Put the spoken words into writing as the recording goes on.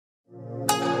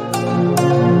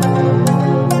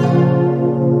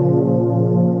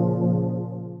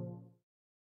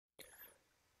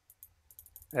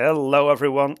Hello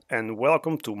everyone and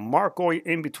welcome to Markoy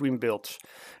inbetween Builds.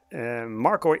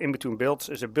 Markoy inbetween Builds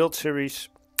is a build series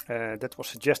that was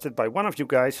suggested by one of you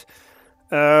guys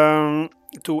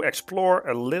to explore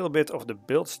a little bit of the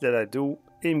builds that I do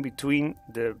in between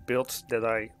the builds that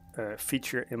I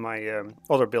feature in my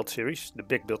other build series, the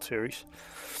big build series.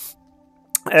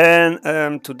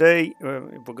 And today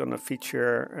we're gonna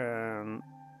feature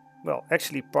well,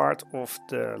 actually part of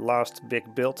the last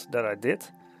big build that I did.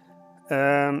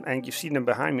 And you see them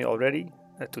behind me already.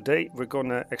 Today we're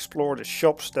gonna explore the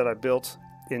shops that I built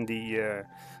in the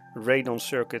Radon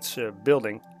Circuits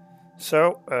building.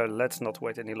 So let's not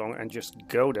wait any longer and just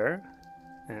go there.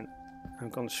 And I'm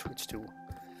gonna switch to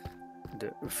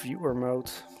the viewer mode,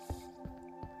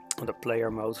 or the player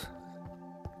mode.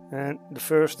 And the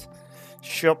first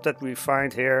shop that we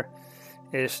find here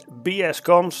is BS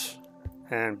Comms.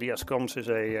 And BS Comms is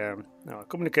a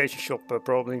communication shop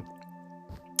probably,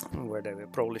 where they will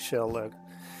probably sell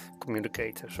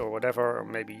communicators or whatever, or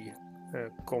maybe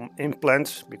com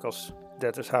implants, because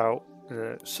that is how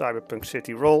the cyberpunk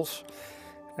city rolls.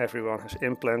 Everyone has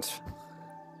implants.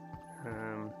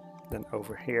 Then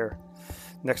over here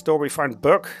next door we find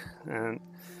Bug, and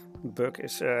Bug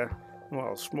is a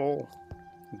small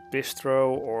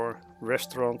bistro or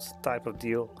restaurant type of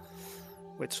deal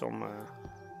with some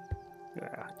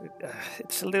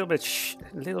it's a little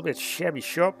bit shabby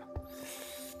shop.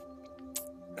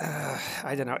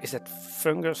 I don't know, is that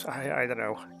fungus? I don't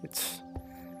know.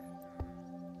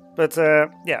 But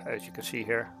yeah, as you can see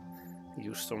here,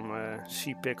 use some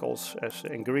sea pickles as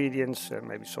ingredients,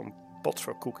 maybe some pots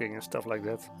for cooking and stuff like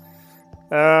that.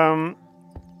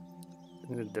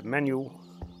 The menu,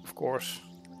 of course,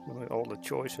 with all the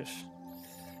choices.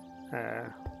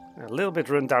 A little bit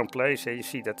run down place. You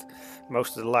see that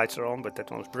most of the lights are on, but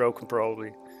that one's broken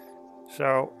probably.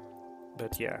 So,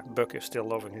 but yeah, Buck is still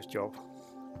loving his job.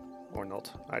 Or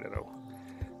not, I don't know.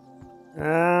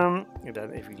 And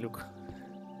then if we look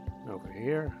over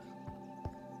here,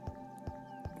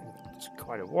 it's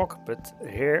quite a walk, but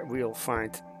here we'll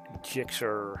find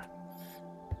Jigsaw.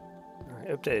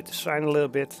 I updated the sign a little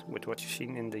bit with what you've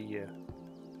seen in the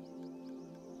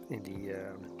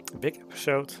big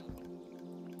episode.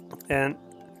 And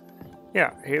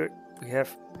yeah, here we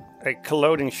have a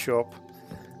clothing shop.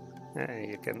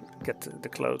 You can get the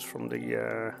clothes from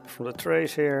the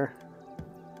trays here.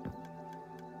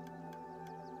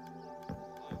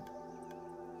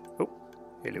 Oh,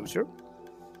 hey loser.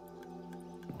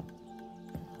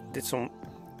 Did some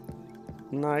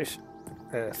nice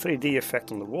 3D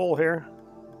effect on the wall here.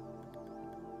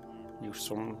 Used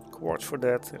some quartz for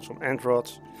that and some end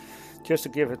rods, just to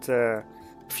give it a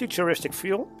futuristic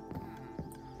feel.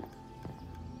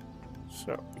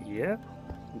 So yeah,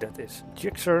 that is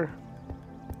Jigsaw.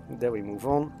 Then we move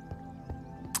on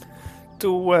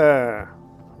to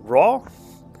Raw,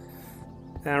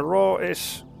 and Raw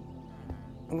is,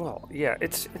 well, yeah,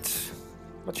 it's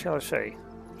what shall I say?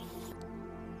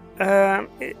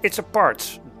 It's a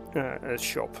parts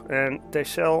shop, and they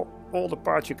sell all the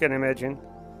parts you can imagine.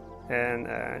 And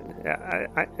yeah,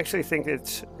 I actually think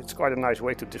it's quite a nice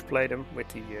way to display them with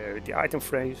the item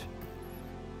phrase.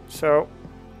 So,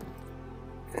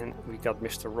 and we got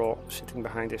Mr. Raw sitting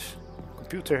behind his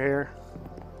computer here.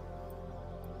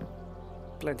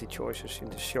 Plenty choices in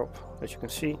the shop, as you can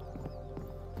see.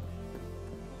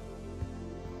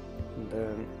 And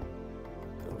then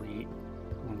we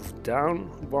move down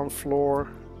one floor.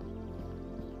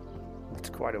 It's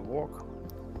quite a walk.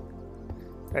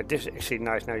 This is actually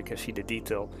nice. Now you can see the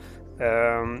detail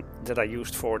that I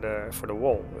used for the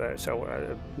wall. So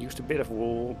I used a bit of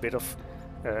wool, a bit of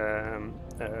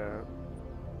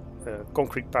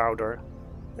concrete powder,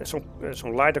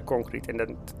 some lighter concrete, and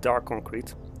then dark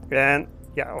concrete. And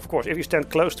yeah, of course, if you stand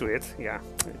close to it, yeah,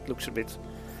 it looks a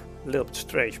little bit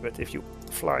strange. But if you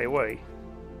fly away,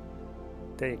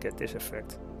 then you get this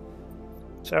effect.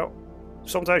 So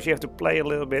sometimes you have to play a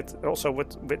little bit, also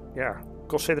with yeah,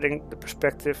 considering the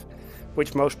perspective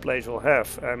which most players will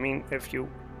have. I mean, if you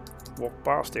walk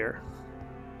past there,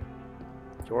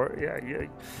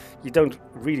 you don't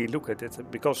really look at it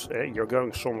because you're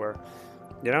going somewhere,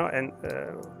 you know. And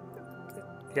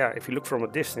yeah, if you look from a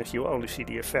distance, you only see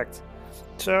the effect.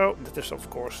 So that is, of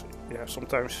course, yeah,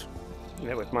 sometimes,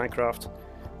 yeah, with Minecraft,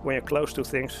 when you're close to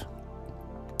things,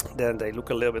 then they look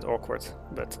a little bit awkward.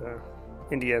 But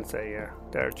in the end,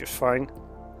 they're just fine.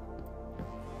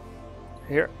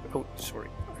 Here, oh sorry,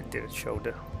 I didn't show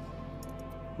the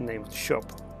name of the shop.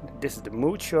 This is the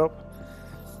Mood Shop.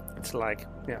 It's like,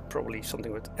 yeah, probably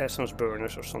something with essence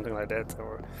burners or something like that,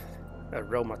 or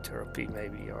aromatherapy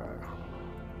maybe, or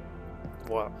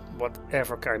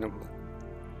whatever kind of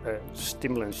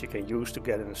stimulants you can use to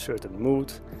get in a certain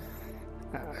mood.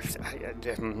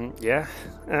 Yeah.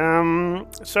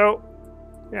 So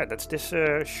yeah, that's this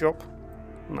shop.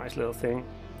 Nice little thing.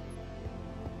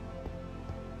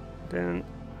 Then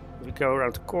we go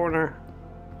around the corner.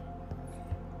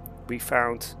 We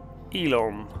found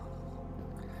Elon.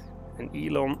 And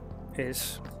Elon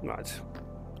is, well, it's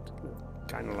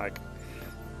kind of like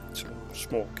some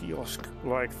small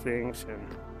kiosk-like things,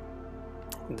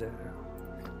 and the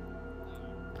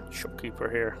shopkeeper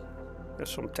here, there's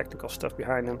some technical stuff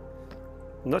behind him.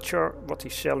 Not sure what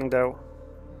he's selling though,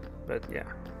 but yeah,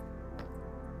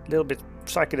 a little bit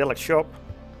psychedelic shop.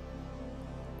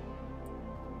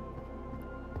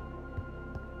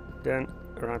 Then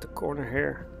around the corner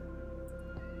here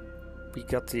we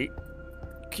got the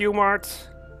Q-Mart.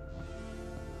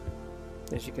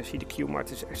 As you can see, the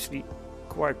Q-Mart is actually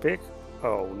quite big.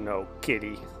 Oh no,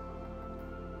 kitty.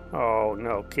 Oh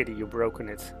no, kitty, you've broken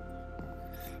it.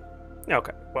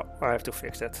 Okay, well, I have to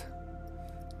fix that.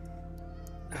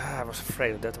 I was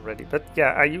afraid of that already. But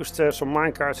yeah, I used some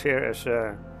minecarts here as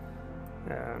yeah,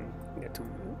 to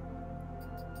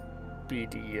be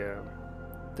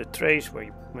the trays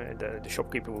where the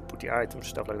shopkeeper will put the items,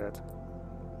 stuff like that.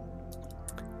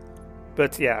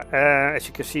 But yeah, as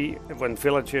you can see, when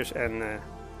villagers and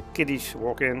kiddies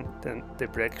walk in, then they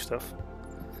break stuff.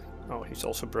 Oh, he's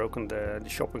also broken the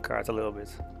shopping cart a little bit.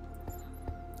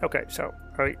 Okay, so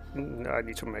I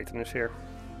need some maintenance here.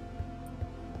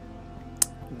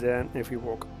 Then if we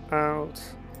walk out,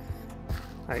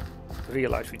 I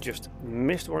realize we just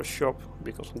missed one shop,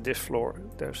 because on this floor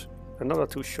there's another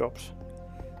 2 shops.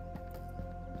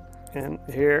 And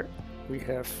here we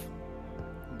have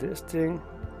this thing,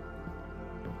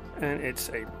 and it's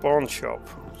a pawn shop,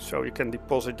 so you can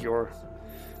deposit your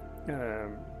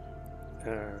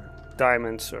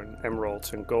diamonds and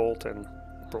emeralds and gold and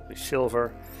probably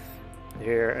silver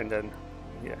here, and then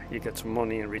yeah, you get some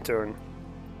money in return.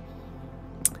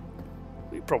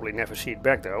 We probably never see it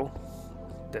back though.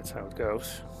 That's how it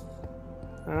goes.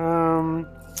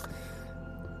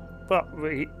 Well,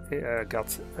 we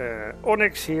got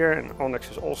Onyx here, and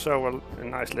Onyx is also a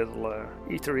nice little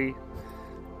eatery.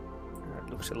 It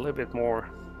looks a little bit more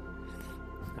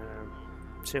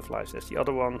civilized as the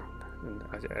other one, and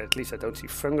at least I don't see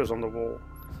fungus on the wall.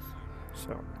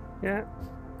 So yeah,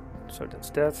 so that's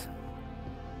that.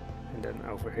 And then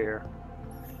over here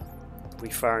we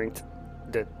find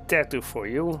the tattoo for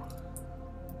you.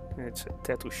 It's a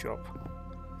tattoo shop,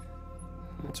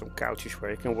 and some couches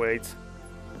where you can wait,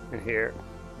 and here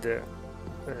the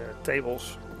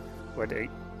tables where they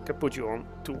can put you on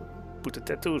to put the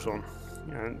tattoos on.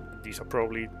 And these are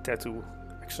probably tattoo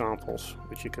examples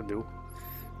which you can do.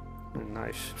 A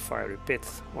nice fiery pit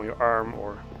on your arm,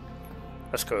 or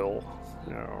a skull,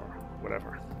 or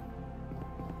whatever.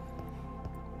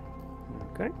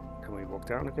 Okay, then we walk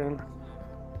down again.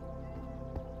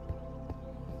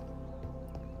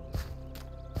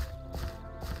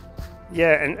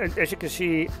 Yeah, and as you can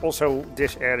see, also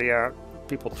this area,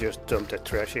 people just dump their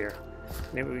trash here.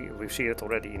 We've seen it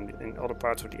already in other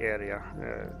parts of the area.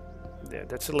 Yeah,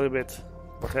 that's a little bit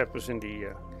what happens in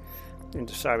the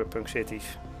cyberpunk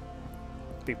cities.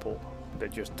 People, they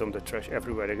just dump their trash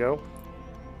everywhere they go.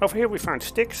 Over here we find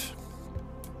Sticks.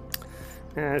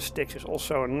 Sticks is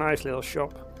also a nice little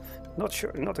shop.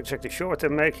 Not exactly sure what they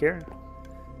make here.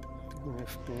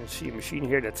 You see a machine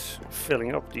here that's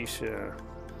filling up these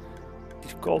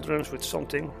cauldrons with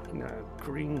something,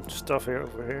 green stuff here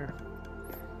over here.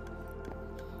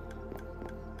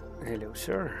 Hello,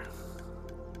 sir.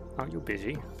 Are you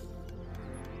busy?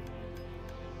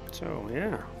 So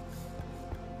yeah,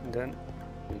 and then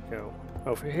we go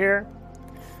over here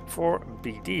for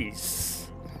BDs,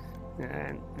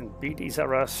 and BDs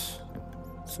are us.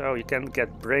 So you can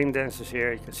get brain dances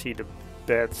here. You can see the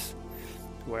beds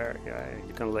where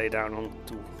you can lay down on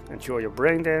to enjoy your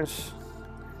brain dance.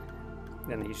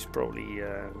 Then he's probably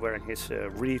wearing his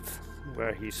wreath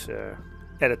where he's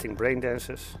editing brain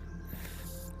dances.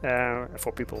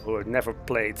 For people who have never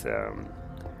played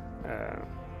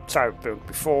cyberpunk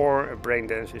before, a brain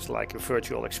dance is like a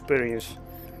virtual experience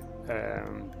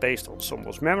based on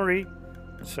someone's memory.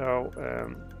 So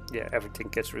yeah, everything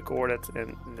gets recorded,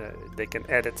 and they can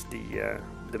edit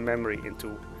the memory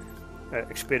into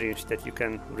experience that you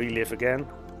can relive again.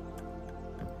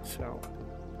 So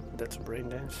that's a brain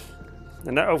dance.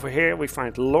 And then over here we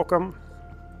find Lockham.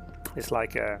 It's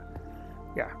like a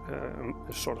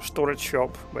sort of storage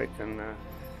shop where you can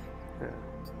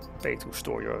pay to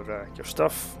store your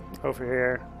stuff. Over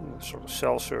here, sort of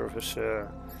self-service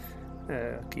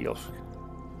kiosk.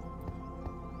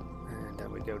 And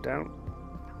then we go down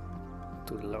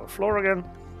to the lower floor again.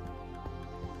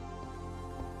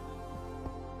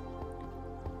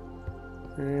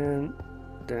 And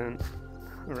then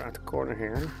around the corner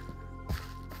here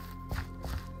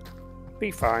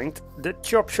we find the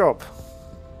chop shop.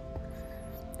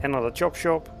 And on the chop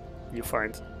shop you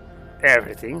find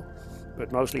everything,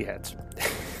 but mostly heads.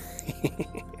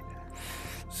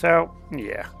 So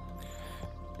yeah,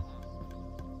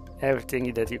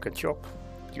 everything that you can chop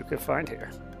you can find here.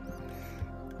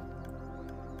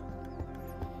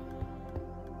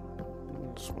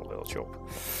 Small little shop.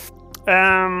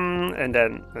 And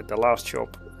then the last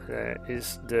shop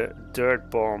is the dirt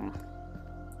bomb.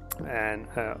 And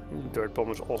dirt bomb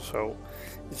is also,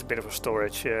 it's a bit of a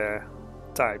storage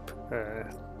type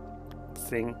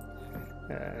thing.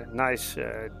 Nice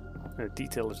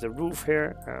detail is the roof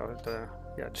here, the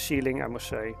ceiling, I must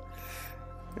say.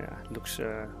 Yeah,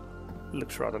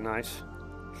 looks rather nice.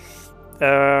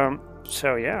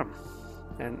 So yeah,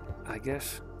 and I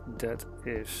guess that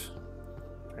is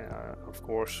of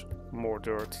course more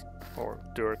dirt or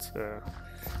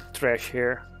trash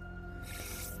here.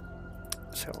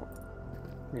 So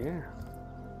yeah,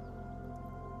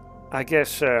 I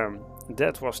guess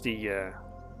that was the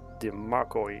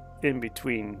Markoy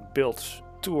in-between builds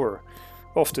tour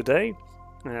of today.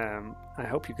 I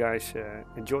hope you guys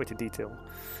enjoyed the detail.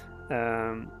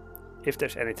 If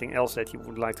there's anything else that you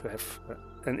would like to have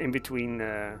an in-between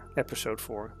episode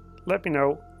for, let me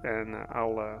know, and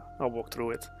I'll walk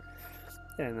through it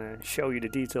and show you the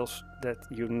details that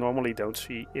you normally don't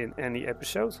see in any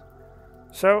episode.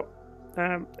 So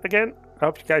again, I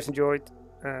hope you guys enjoyed.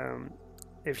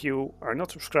 If you are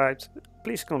not subscribed,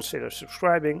 please consider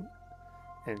subscribing,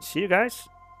 and see you guys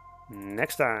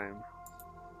next time.